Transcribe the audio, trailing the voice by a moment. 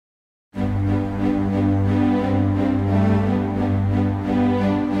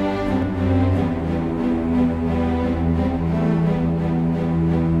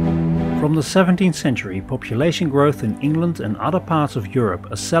From the 17th century, population growth in England and other parts of Europe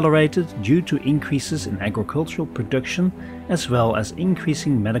accelerated due to increases in agricultural production as well as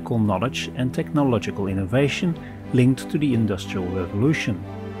increasing medical knowledge and technological innovation linked to the Industrial Revolution.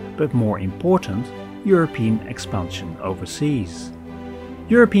 But more important, European expansion overseas.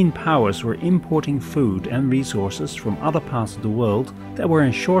 European powers were importing food and resources from other parts of the world that were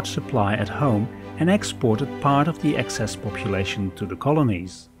in short supply at home and exported part of the excess population to the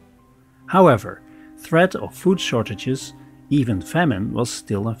colonies. However, threat of food shortages, even famine, was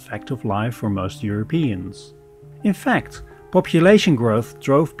still a fact of life for most Europeans. In fact, population growth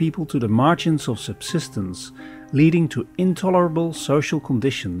drove people to the margins of subsistence, leading to intolerable social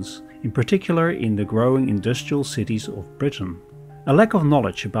conditions, in particular in the growing industrial cities of Britain. A lack of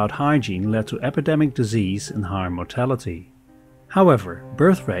knowledge about hygiene led to epidemic disease and high mortality. However,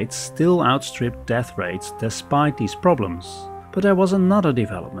 birth rates still outstripped death rates despite these problems. But there was another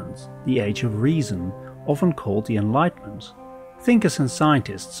development, the Age of Reason, often called the Enlightenment. Thinkers and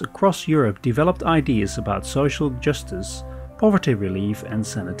scientists across Europe developed ideas about social justice, poverty relief and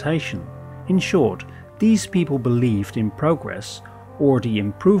sanitation. In short, these people believed in progress or the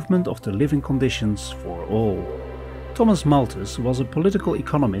improvement of the living conditions for all. Thomas Malthus was a political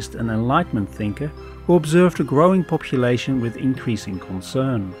economist and Enlightenment thinker who observed a growing population with increasing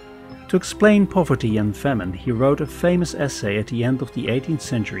concern. To explain poverty and famine, he wrote a famous essay at the end of the 18th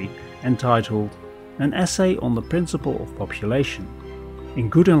century entitled An Essay on the Principle of Population. In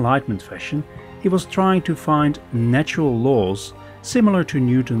good Enlightenment fashion, he was trying to find natural laws, similar to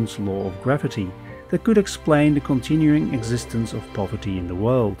Newton's law of gravity, that could explain the continuing existence of poverty in the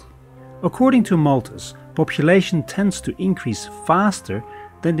world. According to Malthus, population tends to increase faster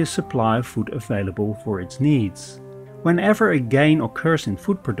than the supply of food available for its needs. Whenever a gain occurs in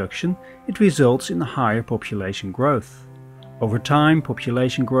food production, it results in a higher population growth. Over time,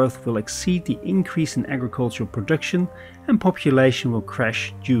 population growth will exceed the increase in agricultural production and population will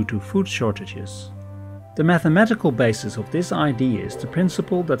crash due to food shortages. The mathematical basis of this idea is the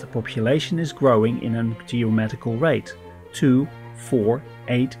principle that the population is growing in a geometrical rate, 2, 4,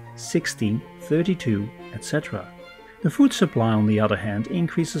 8, 16, 32, etc. The food supply, on the other hand,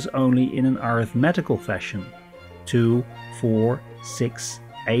 increases only in an arithmetical fashion, 2, 4, 6,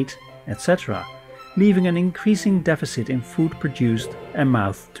 8, etc., leaving an increasing deficit in food produced and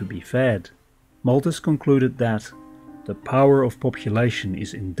mouth to be fed. Malthus concluded that the power of population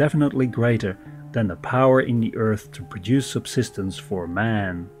is indefinitely greater than the power in the earth to produce subsistence for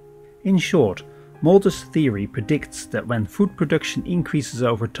man. In short, Malthus' theory predicts that when food production increases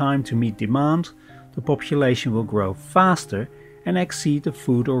over time to meet demand, the population will grow faster and exceed the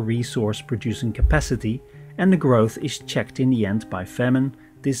food or resource producing capacity, and the growth is checked in the end by famine,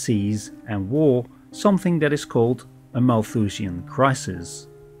 disease and war, something that is called a Malthusian crisis.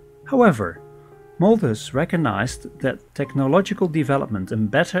 However, Malthus recognized that technological development and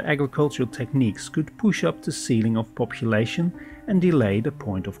better agricultural techniques could push up the ceiling of population and delay the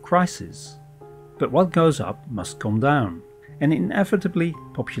point of crisis. But what goes up must come down, and inevitably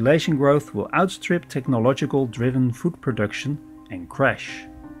population growth will outstrip technological-driven food production and crash.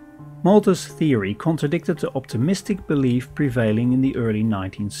 Malthus' theory contradicted the optimistic belief prevailing in the early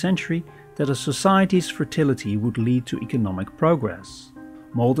 19th century that a society's fertility would lead to economic progress.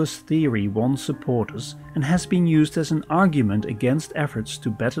 Malthus' theory won supporters and has been used as an argument against efforts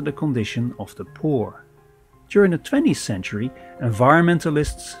to better the condition of the poor. During the 20th century,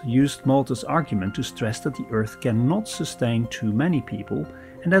 environmentalists used Malthus' argument to stress that the earth cannot sustain too many people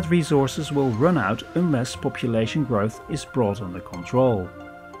and that resources will run out unless population growth is brought under control.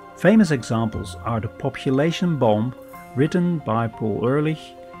 Famous examples are the Population Bomb, written by Paul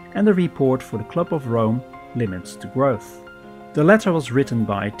Ehrlich, and the report for the Club of Rome, Limits to Growth. The latter was written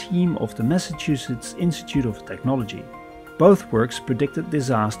by a team of the Massachusetts Institute of Technology. Both works predicted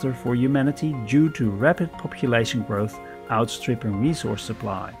disaster for humanity due to rapid population growth outstripping resource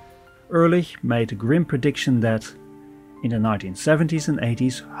supply. Ehrlich made a grim prediction that in the 1970s and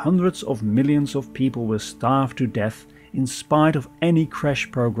 80s, hundreds of millions of people will starve to death in spite of any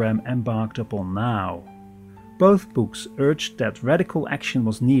crash program embarked upon now. Both books urged that radical action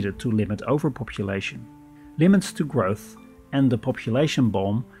was needed to limit overpopulation. Limits to Growth and the Population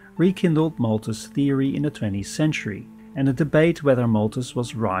Bomb rekindled Malthus' theory in the 20th century, and a debate whether Malthus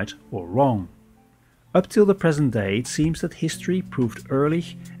was right or wrong. Up till the present day, it seems that history proved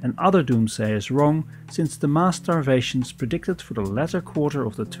Ehrlich and other doomsayers wrong, since the mass starvations predicted for the latter quarter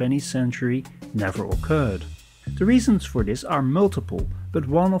of the 20th century never occurred. The reasons for this are multiple, but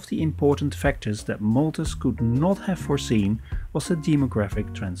one of the important factors that Malthus could not have foreseen was the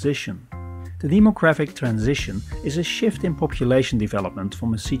demographic transition. The demographic transition is a shift in population development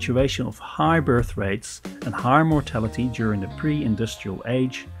from a situation of high birth rates and high mortality during the pre-industrial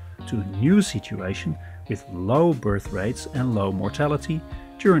age to a new situation with low birth rates and low mortality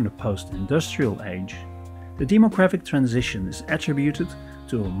during the post-industrial age. The demographic transition is attributed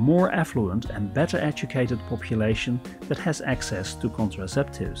to a more affluent and better educated population that has access to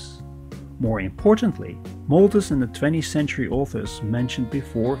contraceptives. More importantly, Malthus and the 20th century authors mentioned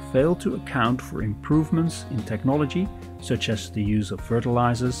before failed to account for improvements in technology such as the use of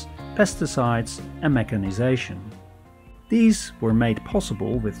fertilizers, pesticides and mechanization. These were made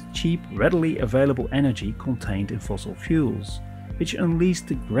possible with cheap, readily available energy contained in fossil fuels, which unleashed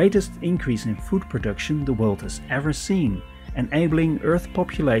the greatest increase in food production the world has ever seen, enabling Earth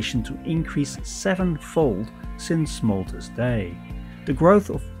population to increase 7-fold since Malthus' day. The growth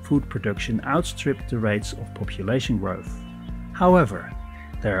of food production outstripped the rates of population growth. However,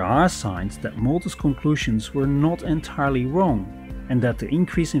 there are signs that Malthus' conclusions were not entirely wrong and that the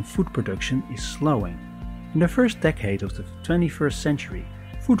increase in food production is slowing. In the first decade of the 21st century,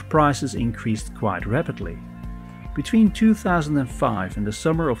 food prices increased quite rapidly. Between 2005 and the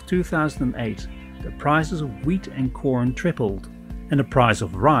summer of 2008, the prices of wheat and corn tripled, and the price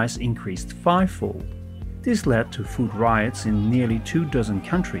of rice increased 5-fold. This led to food riots in nearly 24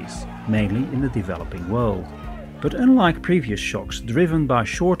 countries, mainly in the developing world. But unlike previous shocks driven by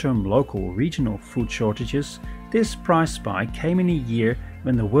short-term local regional food shortages, this price spike came in a year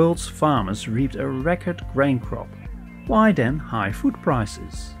when the world's farmers reaped a record grain crop. Why then high food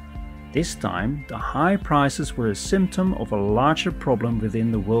prices? This time, the high prices were a symptom of a larger problem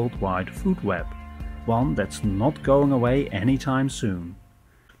within the worldwide food web, one that's not going away anytime soon.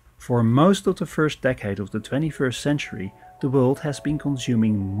 For most of the first decade of the 21st century, the world has been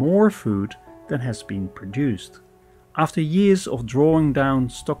consuming more food than has been produced. After years of drawing down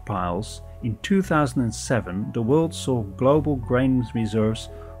stockpiles, in 2007 the world saw global grain reserves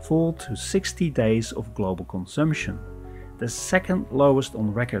fall to 60 days of global consumption, the second lowest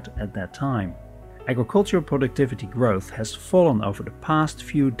on record at that time. Agricultural productivity growth has fallen over the past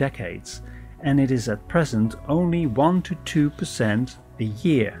few decades, and it is at present only 1 to 2% a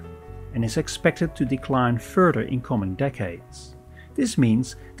year, and is expected to decline further in coming decades. This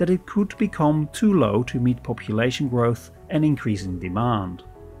means that it could become too low to meet population growth and increasing demand.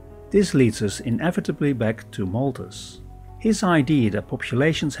 This leads us inevitably back to Malthus. His idea that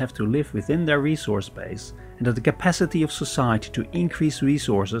populations have to live within their resource base and that the capacity of society to increase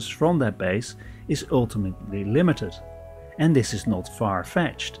resources from that base is ultimately limited. And this is not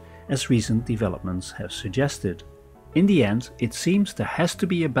far-fetched, as recent developments have suggested. In the end, it seems there has to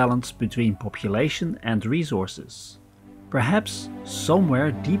be a balance between population and resources. Perhaps,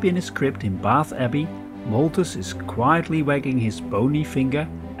 somewhere deep in his crypt in Bath Abbey, Malthus is quietly wagging his bony finger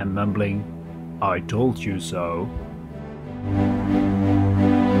and mumbling, "I told you so."